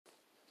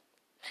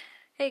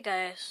Hey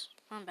guys,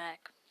 I'm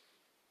back.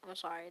 I'm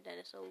sorry that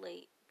it's so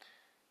late.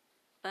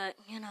 But,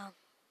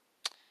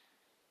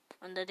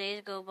 when the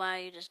days go by,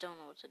 you just don't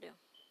know what to do.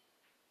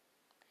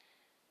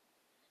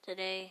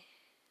 Today,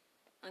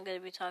 I'm going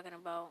to be talking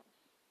about,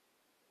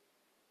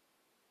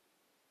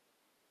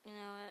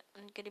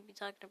 I'm going to be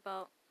talking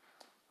about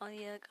all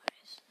the other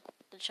guys.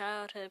 The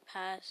childhood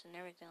past and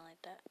everything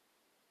like that.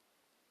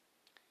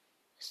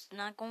 It's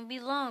not going to be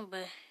long,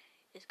 but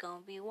it's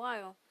going to be a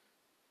while.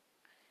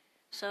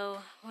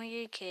 So, when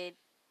you're a kid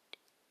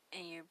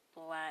and you're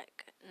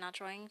black, not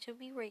trying to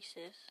be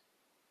racist,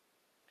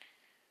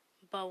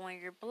 but when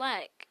you're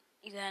black,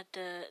 you have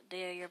to,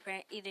 your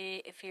parent,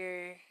 either if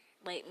you're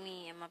like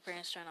me and my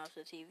parents turn off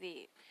the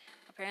TV.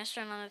 My parents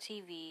turn on the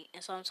TV,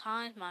 and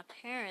sometimes my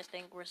parents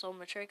think we're so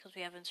mature because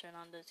we haven't turned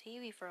on the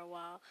TV for a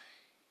while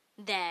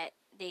that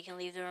they can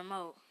leave the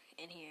remote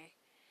in here.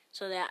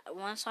 So that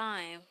one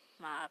time,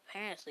 my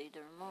parents leave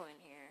the remote in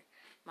here.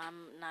 My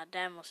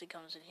dad mostly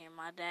comes in here.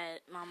 My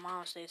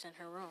mom stays in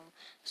her room.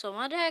 So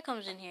my dad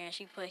comes in here and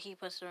he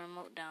puts the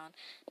remote down.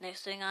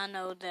 Next thing I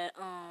know the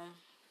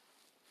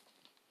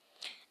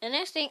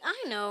next thing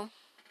I know,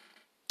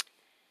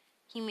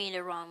 he made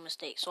a wrong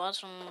mistake. So I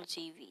was on the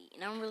TV,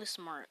 and I'm really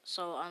smart.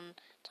 So I'm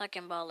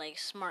talking about like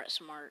smart,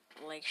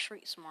 like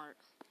street smart.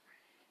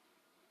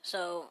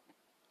 So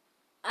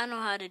I know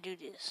how to do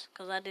this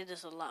because I did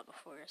this a lot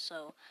before.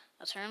 So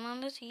I turned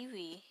on the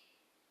TV,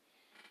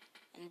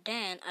 and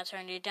then I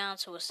turned it down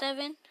to a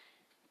 7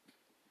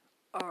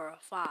 or a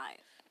 5.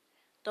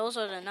 Those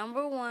are the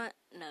number one.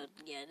 No,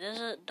 yeah,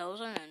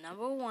 those are the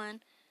number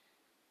one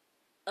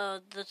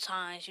of the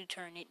times you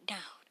turn it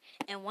down.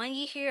 And when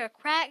you hear a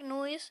crack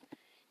noise,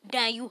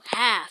 then you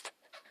have.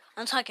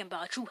 I'm talking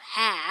about you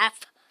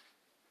have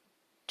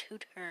to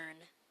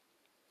turn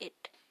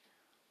it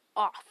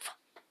off.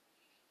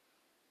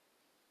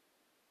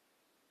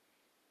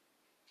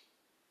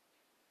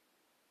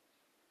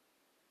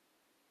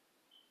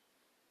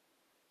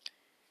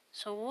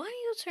 So when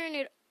you turn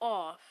it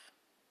off,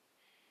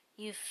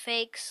 you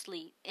fake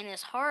sleep. And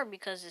it's hard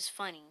because it's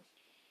funny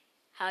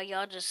how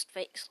y'all just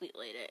fake sleep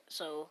like that.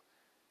 So,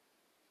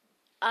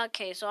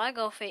 okay, so I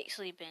go fake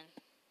sleeping.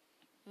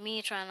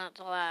 Me trying not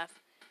to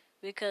laugh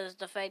because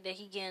the fact that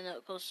he getting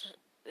up close,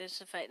 it's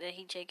the fact that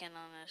he checking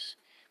on us.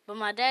 But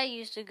my dad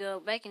used to go,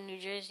 back in New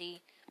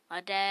Jersey,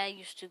 my dad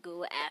used to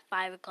go at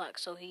 5 o'clock.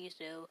 So we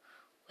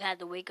had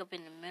to wake up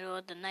in the middle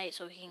of the night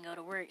so he can go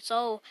to work.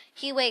 So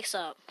he wakes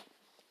up.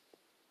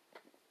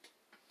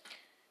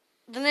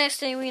 The next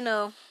thing I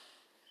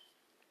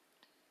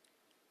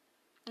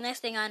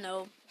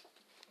know,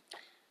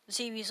 the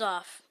TV's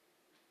off.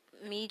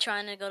 Me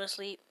trying to go to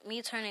sleep.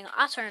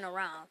 I turn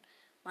around.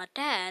 My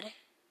dad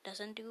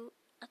doesn't do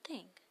a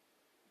thing.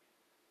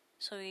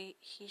 So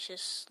he's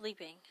just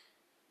sleeping.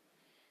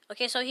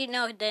 Okay, so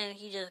then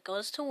he just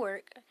goes to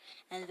work,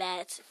 and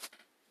that's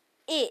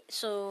it.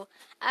 So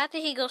after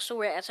he goes to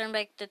work, I turn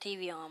back the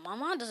TV on. My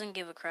mom doesn't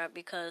give a crap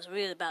because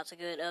we were about to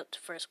get up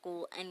for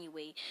school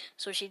anyway,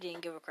 so she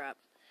didn't give a crap.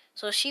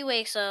 So she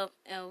wakes up,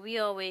 and we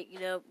all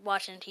wake up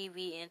watching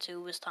TV until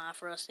it was time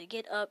for us to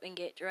get up and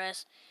get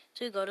dressed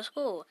to go to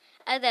school.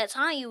 At that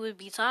time, you would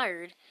be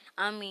tired.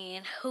 I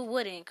mean, who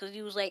wouldn't? Because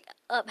you was like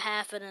up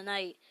half of the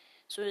night.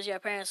 So as your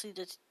parents leave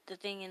the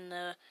thing in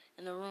the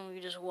room,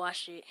 you just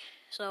watched it.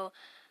 So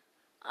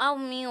I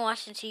mean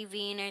watching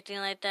TV and everything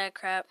like that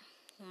crap.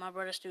 My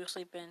brother's still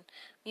sleeping.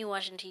 Me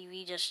watching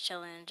TV, just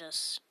chilling,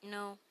 just,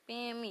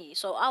 being me.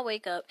 So I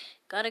wake up,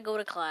 gotta go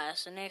to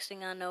class. The next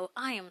thing I know,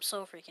 I am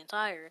so freaking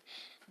tired.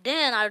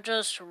 Then I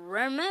just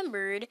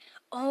remembered,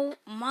 oh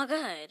my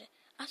god,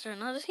 I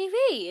turned on the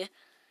TV.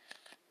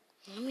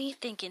 Me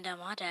thinking that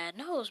my dad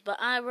knows, but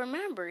I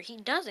remember he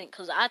doesn't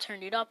because I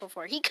turned it off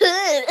before he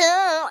could.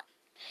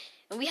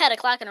 And we had a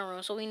clock in the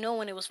room, so we know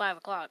when it was 5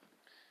 o'clock.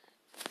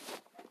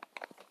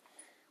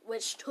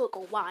 Which took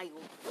a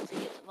while to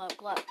get to 5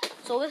 o'clock.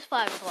 So it's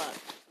 5 o'clock.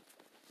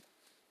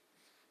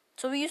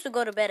 So we used to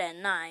go to bed at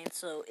 9,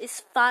 so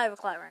it's 5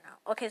 o'clock right now.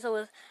 Okay, so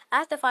it's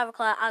after 5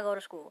 o'clock, I go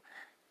to school.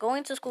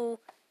 Going to school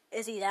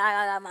is either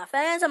I got my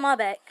fans on my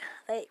back,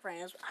 fake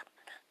friends,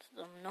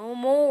 no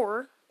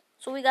more.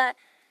 So we got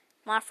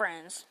my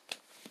friends.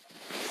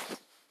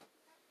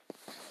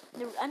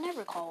 I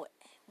never call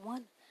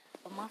one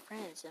of my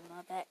friends in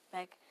my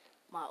back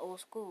my old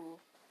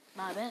school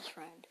my best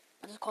friend.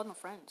 I just call them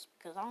friends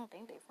because I don't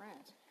think they're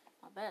friends.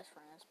 My best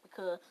friends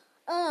because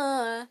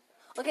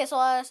okay, so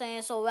I was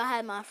saying, so I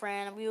had my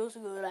friend and we used to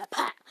go like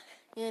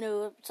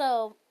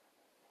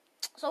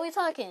so we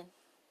talking.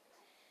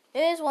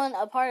 There's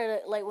a part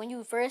of like when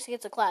you first get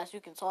to class,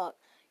 you can talk.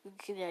 You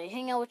can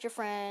hang out with your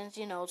friends,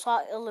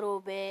 talk a little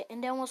bit,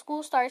 and then when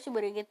school starts, you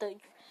better get the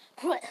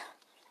you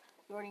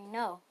already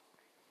know.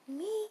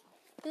 Me,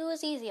 it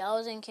was easy. I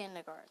was in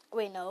kindergarten.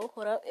 Wait, no,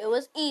 hold up. It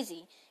was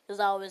easy because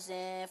I was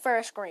in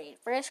first grade.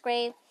 First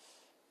grade,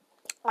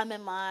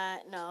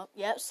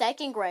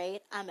 second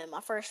grade, I met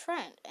my first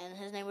friend, and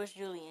his name was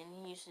Julian.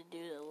 He used to do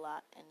it a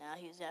lot, and now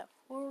he's at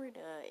Florida,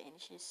 and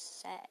it's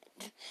just sad.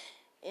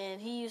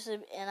 And he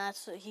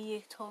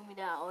told me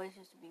that I always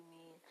used to be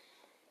mean.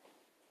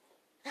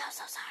 I'm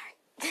so sorry.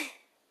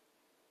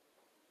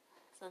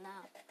 So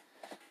now,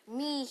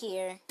 me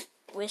here,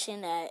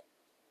 wishing that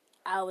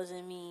I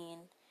wasn't mean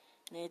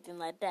and anything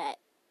like that.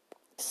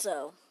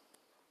 So,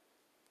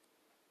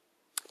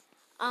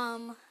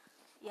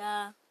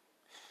 yeah.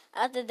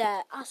 After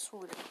that, I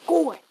swear to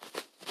God,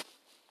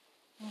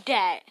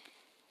 that,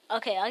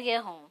 okay, I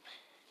get home.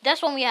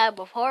 That's when we had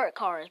report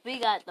cards. We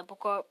got the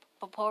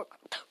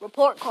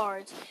report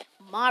cards.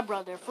 My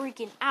brother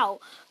freaking out.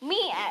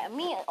 Me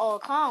all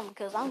calm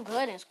because I'm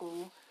good in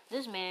school.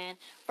 This man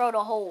throw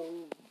the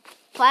whole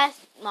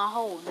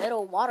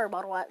little water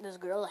bottle at this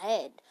girl's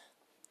head.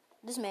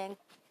 This man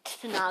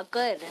is not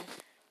good.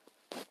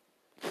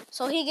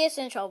 So he gets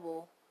in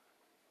trouble.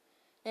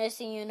 Next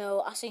thing you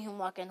know, I see him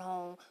walking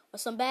home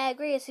with some bad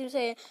grades. He was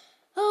saying,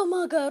 "Oh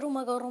my God, oh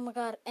my God, oh my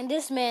God!" And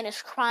this man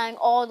is crying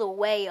all the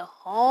way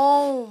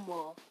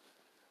home,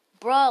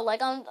 bruh.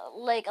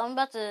 I'm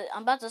about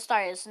to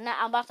start.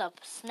 I'm about to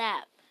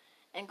snap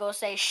and go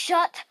say,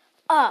 "Shut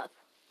up!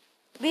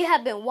 We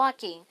have been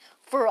walking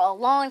for a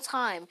long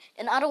time,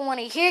 and I don't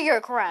want to hear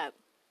your crap.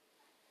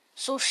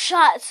 So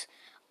shut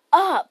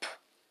up,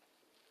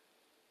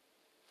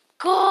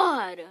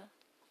 God!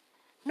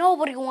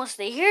 Nobody wants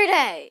to hear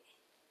that."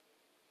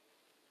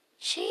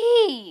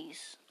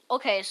 Jeez.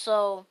 Okay,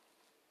 so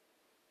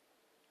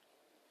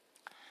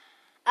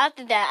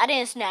after that, I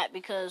didn't snap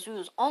because we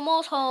was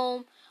almost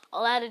home.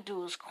 All I had to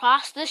do was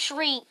cross the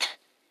street,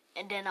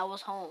 and then I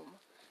was home.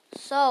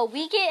 So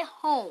we get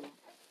home.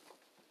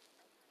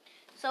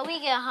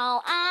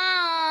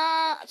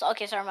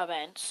 Okay, sorry, my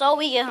bad. So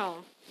we get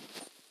home.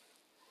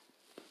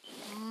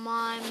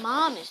 My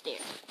mom is there.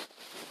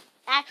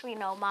 Actually,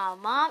 no, my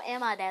mom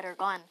and my dad are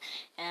gone,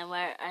 and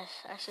where our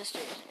sister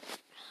is there.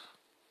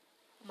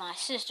 My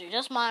sister,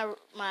 just my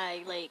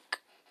my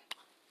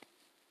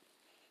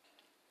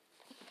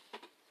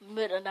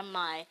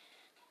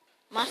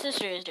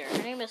sister is there.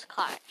 Her name is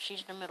Clyde.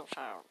 She's the middle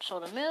child.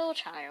 So the middle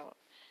child,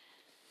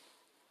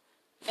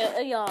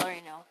 y'all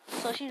already know.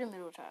 So she's the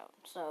middle child.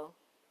 So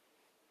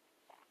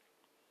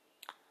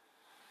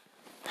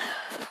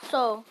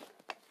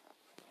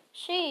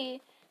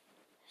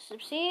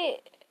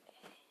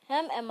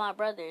him and my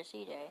brother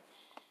CJ,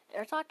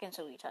 they're talking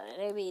to each other.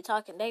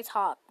 They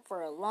talk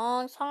for a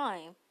long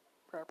time,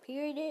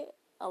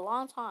 a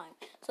long time.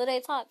 So they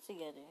talk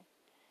together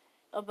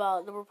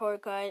about the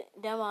report card.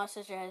 Then my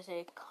sister had to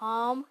say,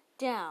 calm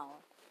down.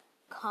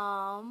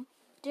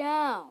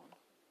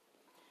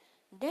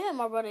 Then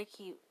my brother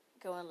keep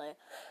going like,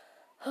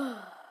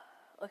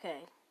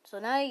 okay. So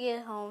now you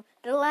get home.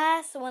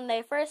 When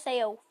they first say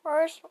a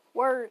first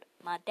word,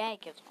 my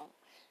dad gets home.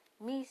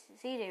 Me,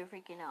 see, they were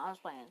freaking out. I was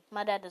playing.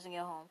 My dad doesn't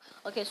get home.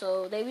 Okay,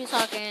 so they be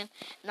talking,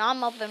 and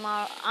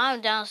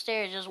I'm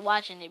downstairs just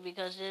watching it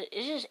because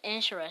it's just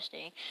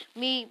interesting.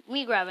 Me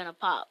grabbing a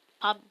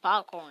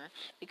popcorn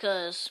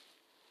because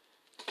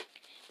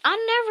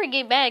I never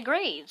get bad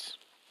grades.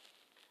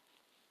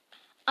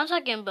 I'm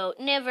talking about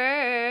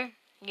never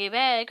get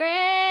bad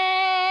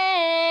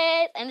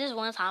grades. And this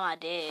one time I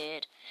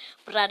did.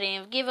 But I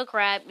didn't give a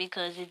crap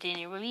because it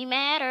didn't really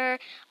matter.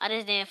 I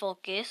just didn't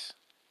focus.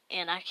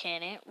 And I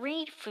couldn't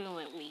read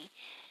fluently.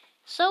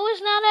 So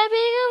it's not that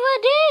big of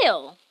a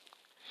deal.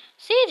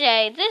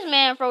 CJ, this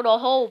man threw a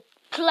whole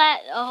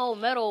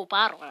metal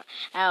bottle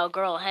at a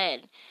girl's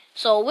head.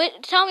 So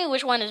tell me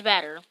which one is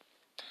better.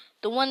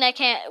 The one that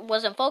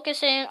wasn't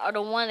focusing or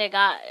the one that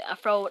got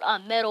thrown a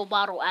metal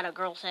bottle at a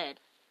girl's head?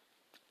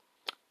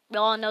 We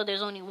all know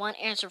there's only one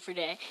answer for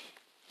that.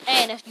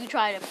 And if you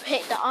try to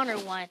pick the honor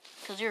one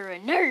because you're a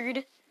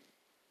nerd,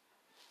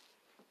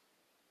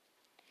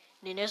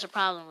 then there's a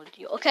problem with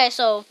you. Okay,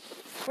 so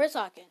we're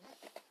talking.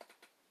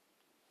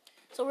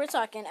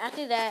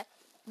 After that,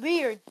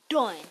 we are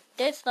done.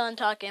 That's done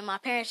talking. My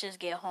parents just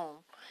get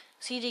home.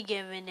 CJ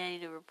giving Daddy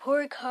the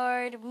report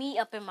card. Me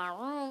up in my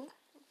room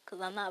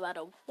because I'm not about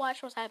to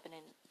watch what's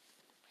happening.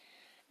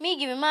 Me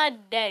giving my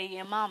daddy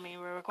and mommy a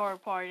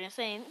record party and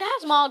saying,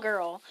 "That's my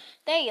girl.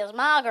 That is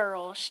my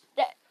girl.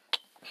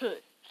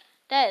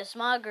 That is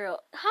my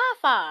girl. High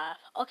five."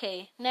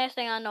 Okay, next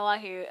thing I know, I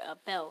hear a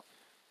bell.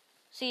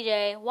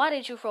 CJ, why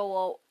did you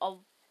throw a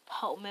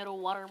metal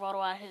water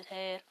bottle at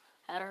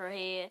her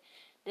head?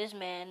 This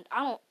man,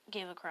 I don't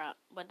give a crap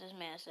what this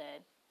man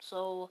said.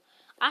 So,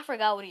 I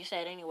forgot what he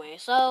said anyway.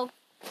 So,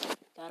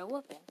 got a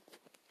whooping.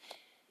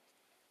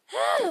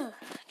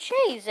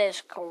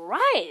 Jesus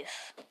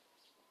Christ.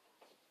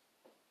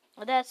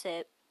 Well, that's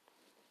it.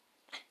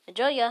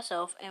 Enjoy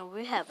yourself, and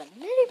we have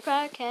another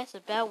podcast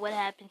about what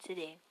happened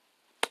today.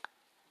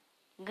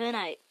 Good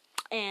night.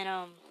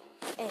 And,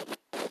 hey,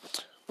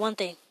 one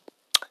thing.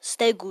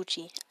 Stay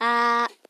Gucci.